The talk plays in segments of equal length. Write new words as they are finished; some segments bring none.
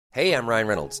Hey, I'm Ryan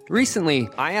Reynolds. Recently,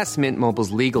 I asked Mint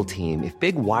Mobile's legal team if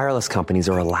big wireless companies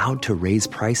are allowed to raise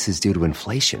prices due to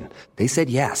inflation. They said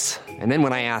yes. And then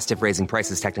when I asked if raising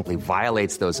prices technically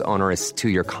violates those onerous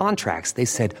two-year contracts, they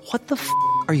said, "What the f***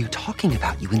 are you talking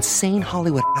about, you insane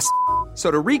Hollywood ass?" So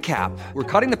to recap, we're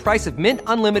cutting the price of Mint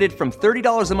Unlimited from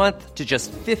 $30 a month to just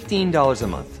 $15 a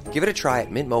month. Give it a try at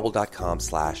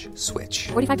mintmobile.com/switch.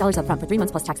 $45 up front for 3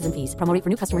 months plus taxes and fees. Promo rate for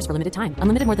new customers for limited time.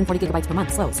 Unlimited more than 40 gigabytes per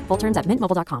month. Slows full terms at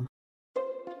mintmobile.com.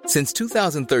 Since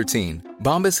 2013,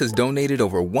 Bombas has donated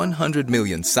over 100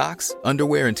 million socks,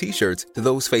 underwear, and T-shirts to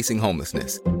those facing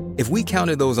homelessness. If we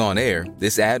counted those on air,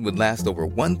 this ad would last over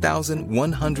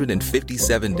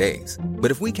 1,157 days.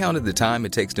 But if we counted the time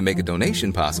it takes to make a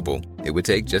donation possible, it would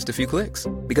take just a few clicks.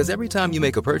 Because every time you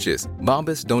make a purchase,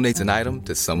 Bombas donates an item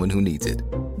to someone who needs it.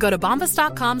 Go to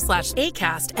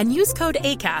bombas.com/ACAST and use code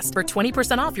ACAST for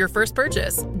 20% off your first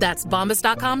purchase. That's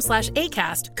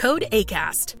bombas.com/ACAST, code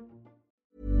ACAST.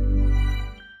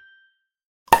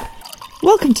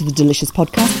 Welcome to the delicious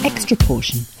podcast Extra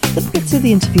Portion, the bits of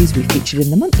the interviews we featured in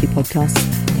the monthly podcast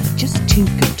that are just too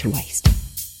good to waste.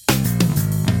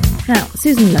 Now,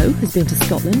 Susan Lowe has been to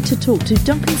Scotland to talk to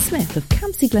Duncan Smith of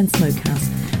Campsie Glen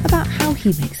Smokehouse about how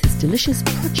he makes his delicious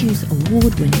produce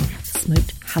award-winning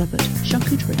smoked halibut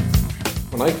charcuterie.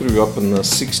 When I grew up in the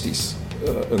 60s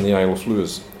in the Isle of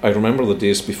Lewis, I remember the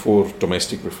days before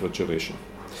domestic refrigeration.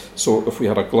 So if we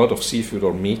had a glut of seafood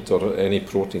or meat or any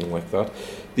protein like that,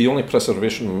 the only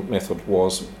preservation method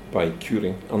was by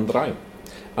curing and drying.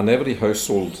 And every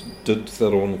household did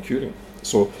their own curing.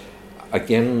 So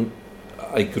again,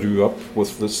 I grew up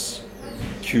with this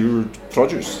cured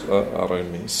produce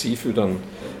around me, seafood and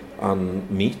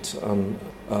meat, and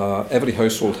every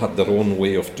household had their own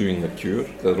way of doing the cure,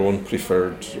 their own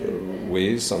preferred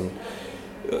ways, and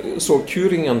so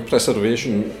curing and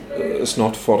preservation is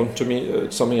not foreign to me.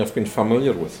 It's something I've been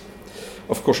familiar with.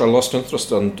 Of course, I lost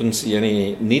interest and didn't see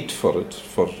any need for it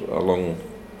for a long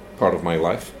part of my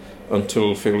life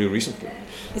until fairly recently.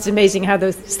 It's amazing how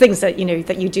those things that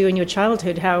you do in your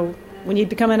childhood, how when you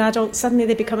become an adult, suddenly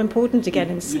they become important again,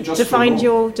 and to find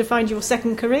your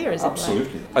second career, is it?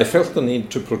 Absolutely. I felt the need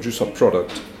to produce a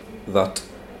product that,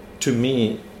 to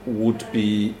me, would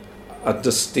be a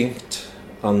distinct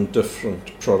and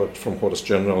different product from what is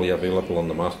generally available on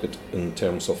the market in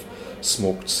terms of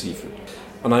smoked seafood.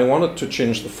 And I wanted to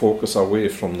change the focus away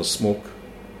from the smoke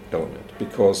element,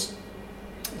 because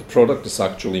the product is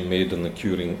actually made in the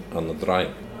curing and the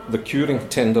drying. The curing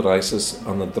tenderizes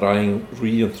and the drying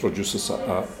reintroduces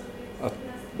a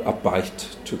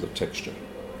bite to the texture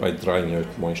by drying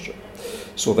out moisture.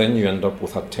 So then you end up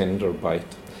with a tender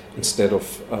bite instead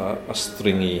of a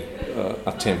stringy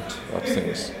attempt at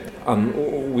things. And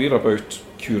we're about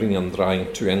curing and drying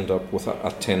to end up with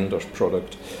a tender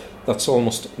product that's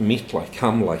almost meat-like,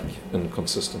 ham-like in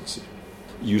consistency,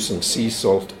 using sea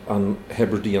salt and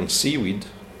Hebridean seaweed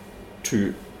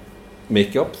to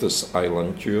make up this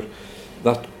island cure.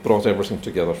 That brought everything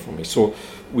together for me. So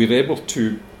we're able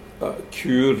to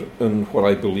cure in what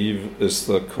I believe is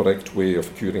the correct way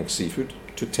of curing seafood,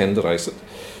 to tenderize it,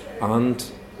 and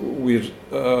we're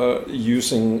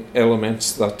using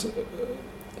elements that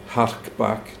hark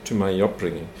back to my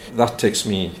upbringing. That takes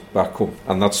me back home,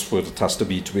 and that's where it has to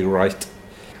be right.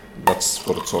 That's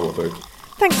what it's all about.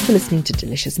 Thanks for listening to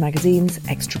Delicious Magazine's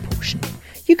Extra Portion.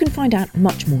 You can find out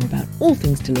much more about all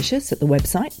things delicious at the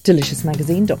website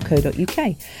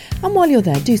deliciousmagazine.co.uk. And while you're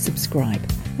there, do subscribe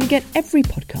and get every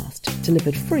podcast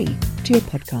delivered free to your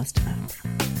podcast app.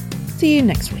 See you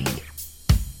next week.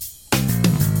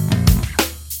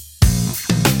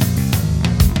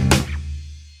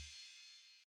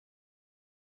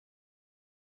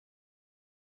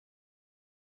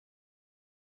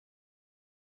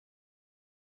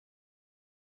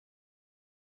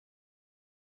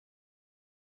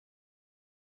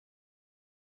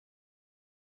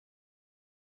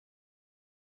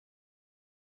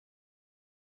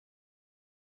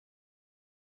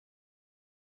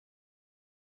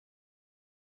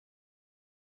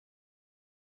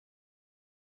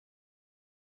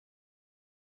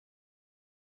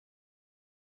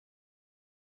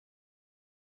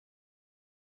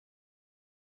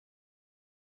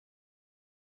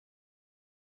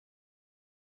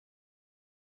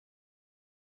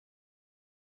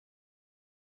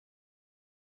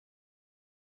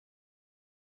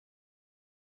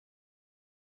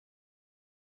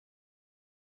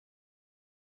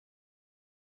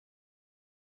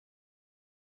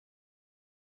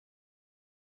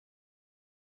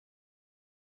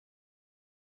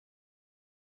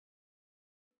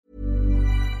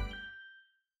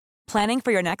 Planning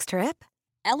for your next trip?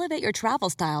 Elevate your travel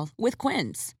style with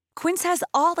Quince. Quince has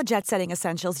all the jet-setting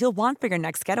essentials you'll want for your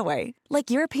next getaway, like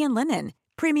European linen,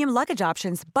 premium luggage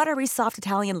options, buttery soft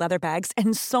Italian leather bags,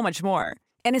 and so much more.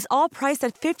 And is all priced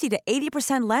at 50 to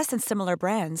 80% less than similar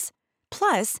brands.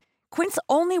 Plus, Quince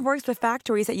only works with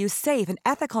factories that use safe and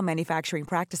ethical manufacturing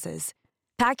practices.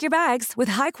 Pack your bags with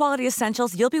high-quality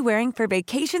essentials you'll be wearing for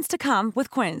vacations to come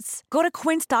with Quince. Go to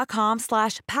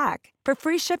quince.com/pack for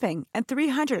free shipping and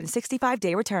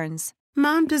 365-day returns.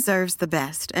 Mom deserves the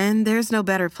best, and there's no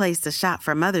better place to shop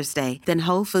for Mother's Day than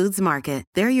Whole Foods Market.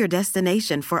 They're your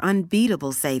destination for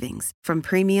unbeatable savings, from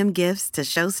premium gifts to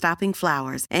show-stopping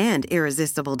flowers and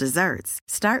irresistible desserts.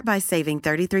 Start by saving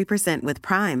 33% with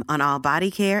Prime on all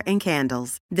body care and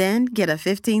candles. Then get a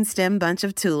 15-stem bunch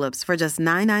of tulips for just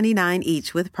 $9.99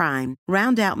 each with Prime.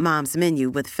 Round out Mom's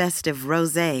menu with festive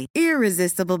rosé,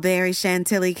 irresistible berry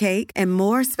chantilly cake, and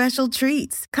more special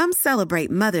treats. Come celebrate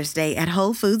Mother's Day at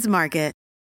Whole Foods Market.